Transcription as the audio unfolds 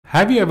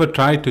Have you ever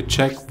tried to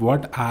check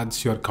what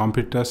ads your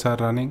competitors are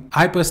running?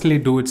 I personally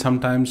do it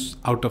sometimes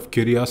out of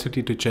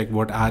curiosity to check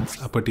what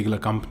ads a particular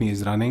company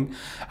is running.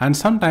 And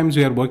sometimes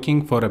we are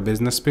working for a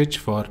business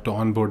pitch to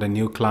onboard a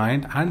new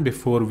client, and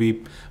before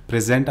we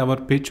present our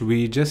pitch,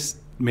 we just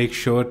make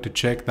sure to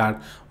check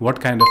that what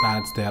kind of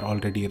ads they are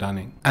already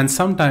running. And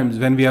sometimes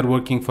when we are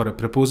working for a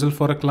proposal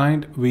for a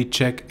client, we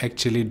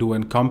actually do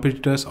a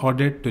competitors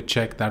audit to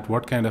check that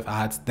what kind of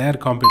ads their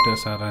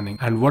competitors are running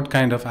and what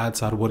kind of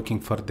ads are working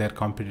for their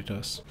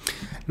competitors.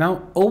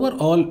 Now,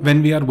 overall,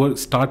 when we are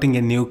starting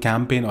a new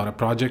campaign or a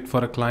project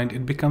for a client,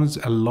 it becomes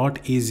a lot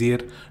easier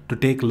to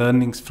take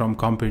learnings from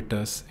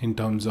competitors in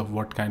terms of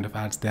what kind of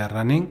ads they are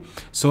running,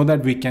 so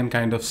that we can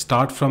kind of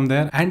start from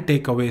there and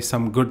take away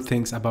some good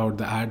things about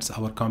the ads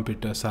our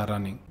competitors are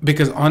running.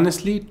 Because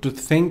honestly, to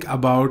think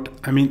about,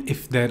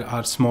 if there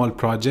are small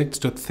projects,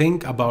 to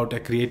think about a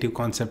creative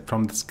concept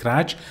from the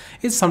scratch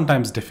is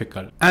sometimes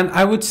difficult. And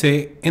I would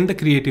say in the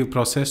creative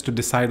process to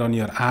decide on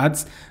your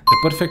ads, the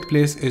perfect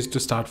place is to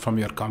start from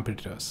your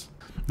competitors.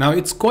 Now,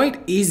 it's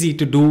quite easy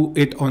to do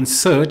it on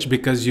search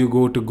because you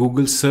go to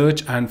Google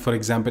search, and for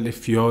example,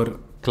 if your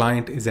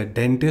client is a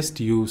dentist,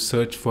 you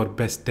search for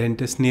best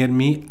dentist near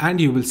me and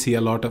you will see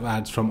a lot of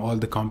ads from all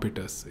the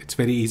competitors. It's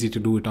very easy to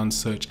do it on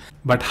search.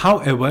 But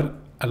however,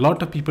 a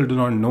lot of people do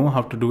not know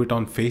how to do it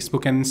on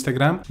Facebook and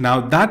Instagram.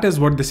 Now that is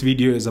what this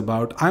video is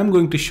about. I'm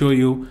going to show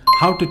you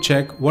how to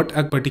check what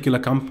a particular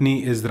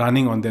company is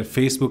running on their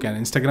Facebook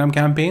and Instagram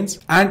campaigns,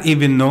 and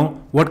even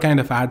know what kind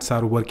of ads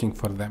are working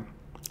for them.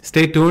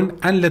 Stay tuned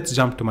and let's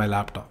jump to my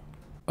laptop.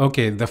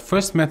 Okay, the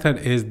first method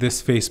is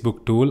this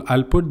Facebook tool.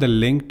 I'll put the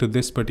link to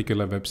this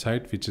particular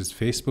website, which is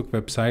Facebook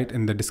website,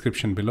 in the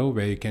description below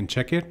where you can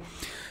check it.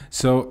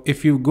 So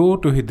if you go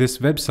to this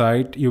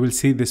website, you will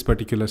see this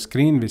particular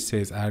screen which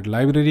says Ad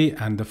Library,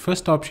 and the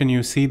first option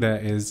you see there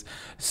is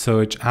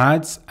Search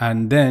Ads,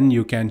 and then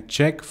you can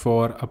check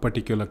for a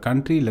particular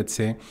country. Let's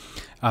say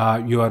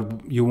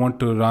you want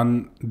to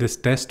run this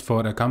test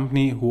for a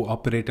company who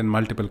operate in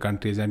multiple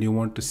countries and you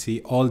want to see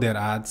all their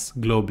ads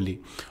globally.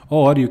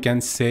 Or you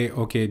can say,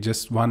 okay,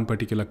 just one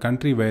particular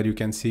country where you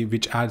can see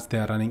which ads they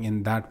are running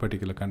in that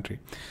particular country.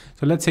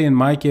 So let's say in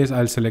my case,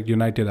 I'll select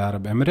United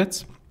Arab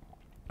Emirates.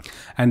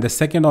 And the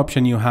second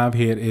option you have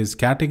here is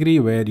category,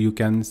 where you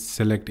can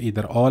select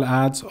either all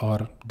ads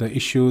or the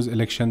issues,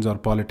 elections or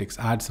politics,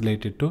 ads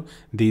related to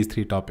these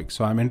three topics.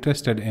 So I'm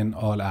interested in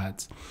all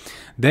ads.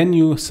 Then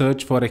you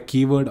search for a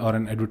keyword or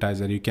an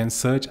advertiser. You can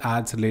search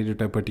ads related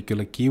to a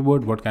particular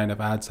keyword. What kind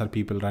of ads are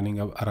people running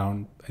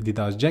around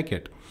Adidas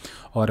jacket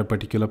or a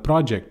particular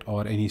project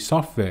or any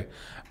software?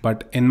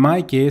 But in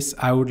my case,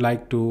 I would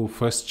like to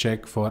first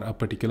check for a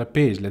particular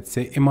page. Let's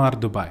say Emaar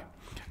Dubai.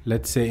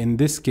 Let's say in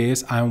this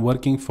case, I'm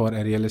working for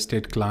a real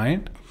estate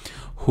client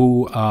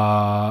who,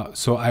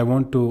 so I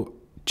want to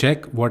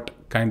check what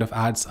kind of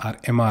ads are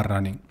Emaar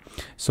running.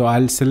 So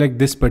I'll select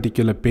this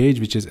particular page,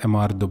 which is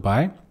Emaar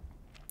Dubai.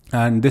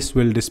 And this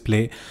will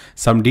display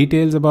some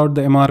details about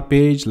the Emaar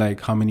page,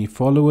 like how many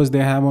followers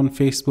they have on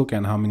Facebook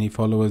and how many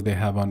followers they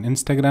have on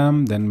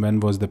Instagram. Then when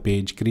was the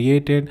page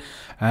created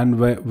and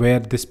where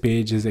this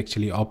page is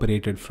actually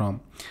operated from.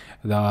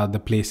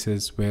 The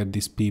places where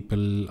these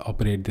people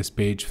operate this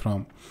page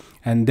from.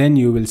 And then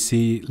you will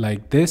see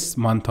like this,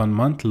 month on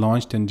month,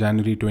 launched in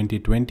January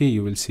 2020,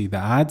 you will see the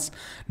ads.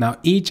 Now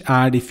each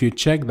ad, if you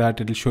check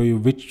that, it will show you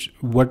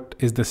what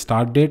is the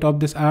start date of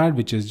this ad,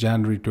 which is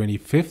January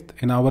 25th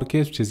in our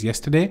case, which is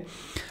yesterday.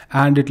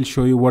 And it will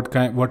show you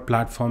what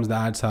platforms the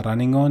ads are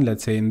running on.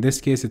 Let's say in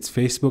this case, it's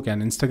Facebook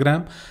and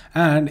Instagram.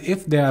 And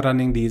if they are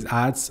running these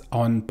ads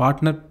on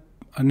partner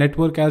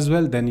network as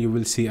well, then you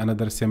will see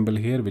another symbol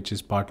here, which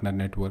is partner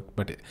network.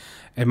 But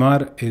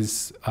Emaar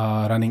is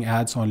running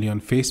ads only on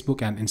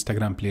Facebook and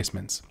Instagram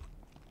placements.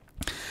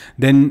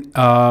 Then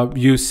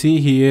you see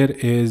here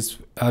is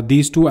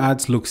these two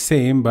ads look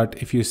same, but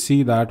if you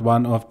see that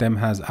one of them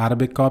has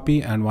Arabic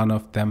copy and one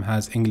of them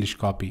has English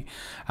copy,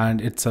 and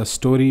it's a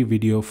story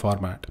video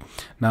format.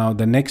 Now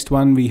the next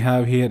one we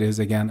have here is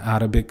again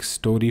Arabic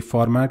story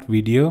format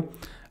video.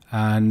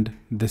 And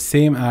the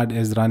same ad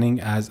is running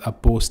as a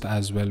post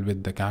as well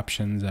with the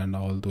captions and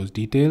all those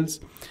details.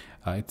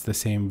 It's the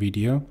same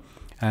video.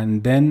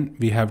 And then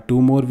we have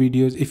two more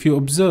videos. If you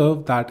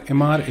observe that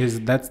Emaar is,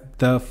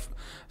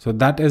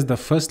 that is the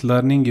first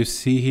learning you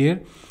see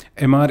here.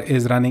 Emaar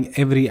is running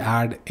every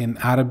ad in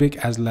Arabic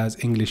as well as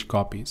English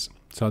copies.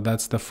 So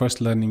that's the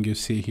first learning you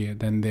see here.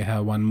 Then they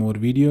have one more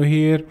video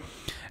here.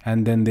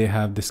 And then they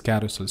have this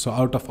carousel. So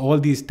out of all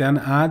these 10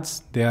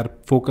 ads, they are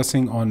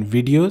focusing on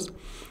videos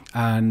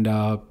and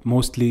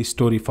mostly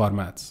story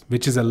formats,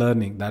 which is a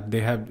learning that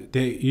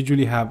they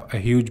usually have a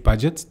huge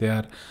budgets. They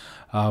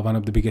are one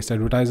of the biggest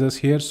advertisers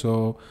here,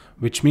 so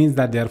which means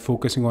that they are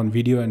focusing on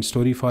video and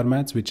story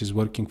formats, which is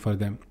working for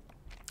them.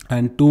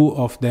 And two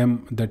of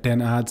them, the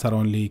 10 ads, are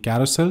only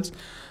carousels,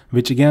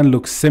 which again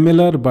looks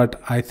similar, but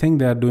I think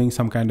they are doing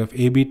some kind of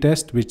A/B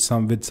test with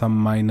some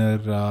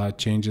minor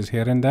changes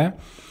here and there.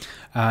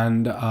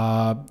 and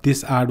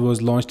this ad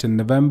was launched in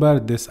November,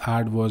 this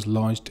ad was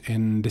launched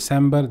in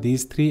December,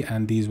 these three,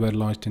 and these were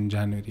launched in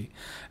January.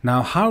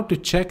 Now, how to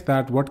check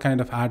that what kind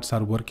of ads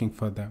are working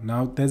for them?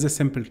 Now, there's a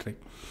simple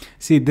trick.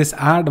 See, this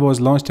ad was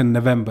launched in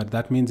November.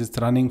 That means it's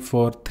running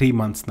for 3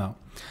 months now.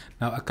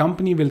 Now, a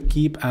company will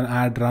keep an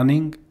ad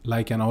running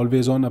like an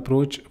always-on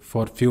approach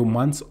for few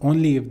months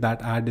only if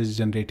that ad is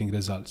generating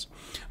results,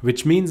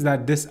 which means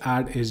that this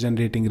ad is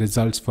generating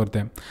results for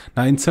them.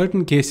 Now, in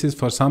certain cases,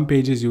 for some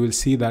pages, you will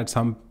see that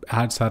some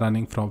ads are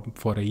running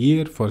for a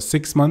year, for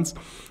 6 months,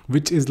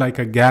 which is like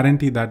a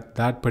guarantee that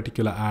that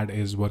particular ad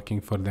is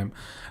working for them.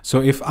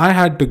 So if I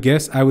had to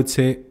guess, I would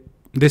say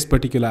this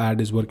particular ad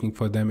is working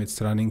for them.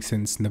 It's running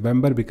since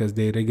November because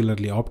they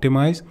regularly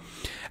optimize.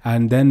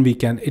 And then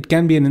it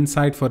can be an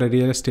insight for a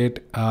real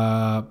estate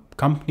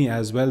company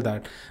as well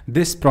that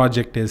this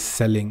project is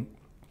selling.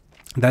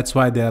 That's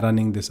why they are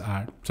running this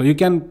ad. So you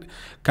can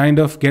kind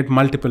of get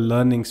multiple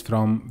learnings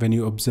from when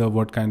you observe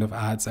what kind of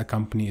ads a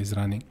company is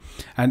running.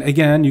 And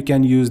again, you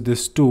can use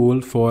this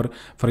tool for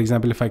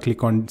example, if I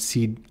click on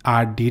see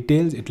ad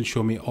details, it will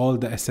show me all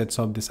the assets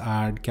of this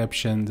ad,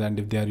 captions, and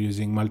if they are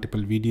using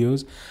multiple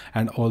videos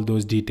and all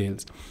those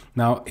details.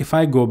 Now, if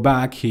I go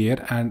back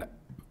here and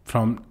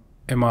from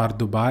MR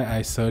Dubai,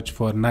 I search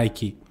for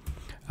Nike.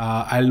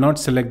 I'll not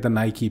select the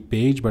Nike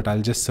page, but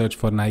I'll just search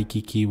for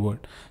Nike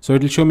keyword. So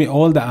it will show me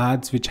all the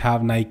ads which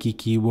have Nike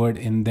keyword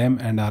in them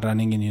and are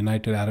running in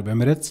United Arab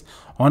Emirates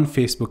on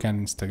Facebook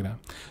and Instagram.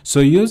 So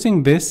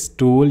using this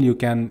tool, you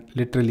can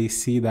literally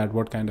see that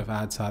what kind of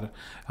ads are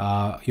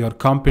your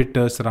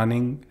competitors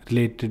running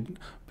related.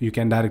 You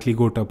can directly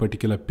go to a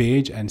particular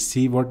page and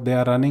see what they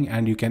are running,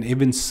 and you can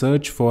even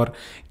search for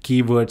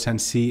keywords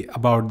and see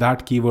about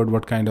that keyword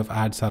what kind of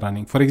ads are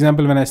running. For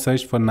example, when I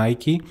search for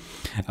Nike,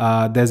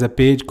 there's a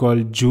page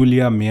called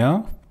Julia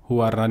Mia who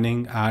are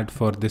running ad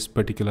for this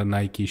particular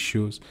Nike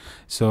shoes.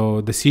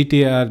 So the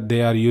CTR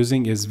they are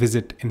using is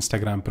visit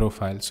Instagram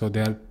profile. So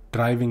they are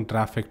driving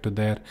traffic to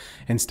their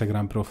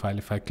Instagram profile.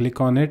 If I click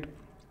on it,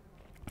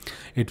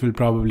 it will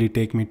probably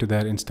take me to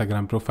their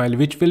Instagram profile,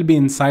 which will be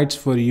insights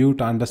for you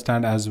to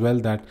understand as well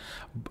that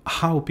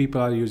how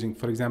people are using.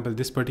 For example,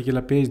 this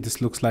particular page,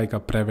 this looks like a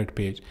private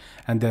page,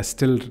 and they're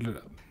still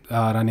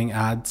running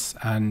ads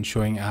and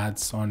showing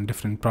ads on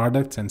different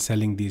products and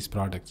selling these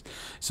products.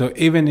 So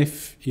even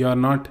if you're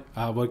not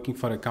working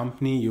for a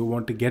company, you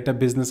want to get a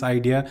business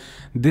idea,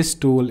 this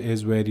tool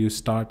is where you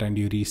start and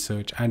you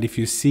research. And if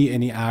you see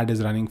any ad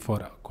is running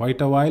for quite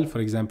a while, for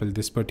example,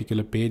 this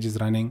particular page is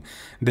running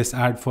this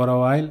ad for a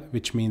while,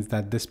 which means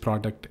that this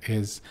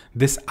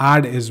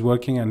ad is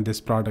working and this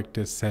product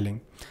is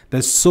selling.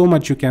 There's so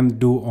much you can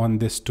do on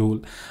this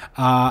tool.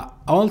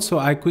 Also,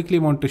 I quickly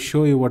want to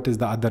show you what is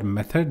the other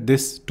method.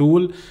 This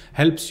tool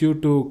helps you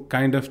to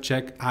kind of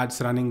check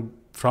ads running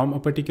from a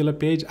particular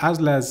page as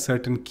well as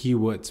certain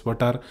keywords.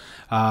 What are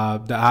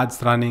the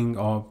ads running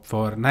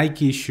for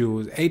Nike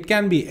shoes? It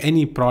can be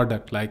any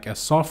product like a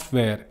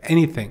software,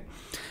 anything.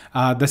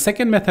 The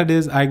second method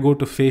is I go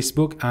to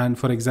Facebook, and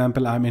for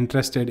example, I'm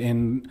interested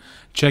in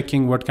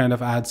checking what kind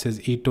of ads is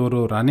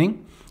eToro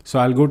running. So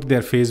I'll go to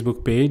their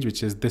Facebook page,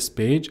 which is this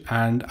page,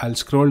 and I'll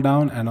scroll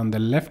down, and on the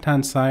left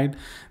hand side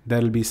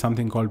there will be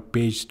something called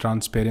page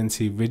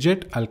transparency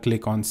widget. I'll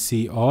click on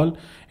see all.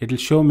 It will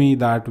show me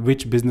that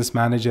which business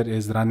manager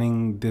is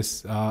running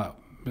this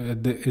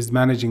is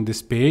managing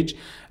this page,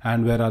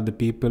 and where are the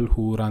people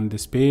who run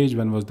this page,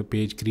 when was the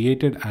page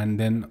created, and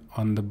then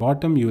on the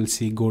bottom you will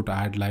see go to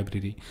ad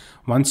library.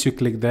 Once you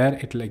click there,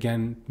 it will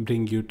again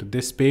bring you to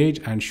this page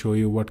and show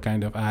you what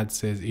kind of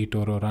ads is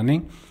eToro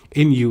running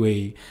in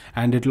UAE,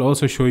 and it will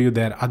also show you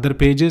their other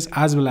pages,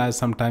 as well as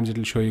sometimes it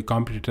will show you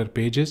competitor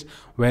pages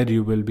where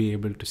you will be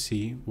able to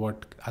see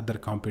what other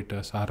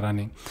competitors are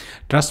running.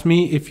 Trust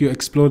me, if you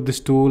explore this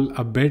tool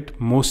a bit,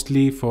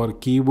 mostly for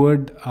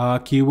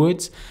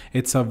keywords,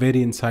 it's a very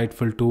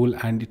insightful tool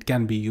and it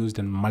can be used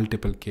in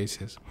multiple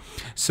cases.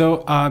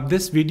 So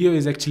this video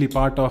is actually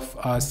part of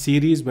a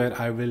series where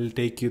I will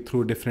take you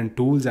through different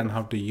tools and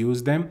how to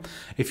use them.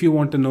 If you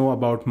want to know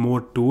about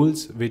more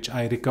tools which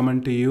I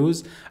recommend to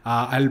use,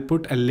 I'll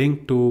put a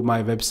link to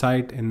my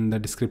website in the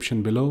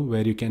description below,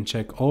 where you can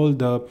check all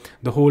the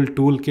whole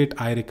toolkit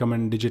I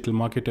recommend digital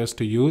marketers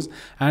to use.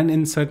 And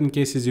in certain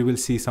cases you will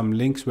see some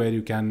links where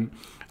you can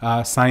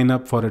sign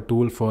up for a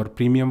tool for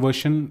premium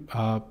version,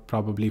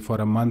 probably for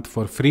a month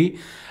for free.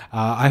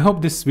 I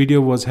hope this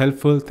video was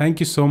helpful. Thank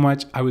you so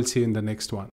much. I will see you in the next one.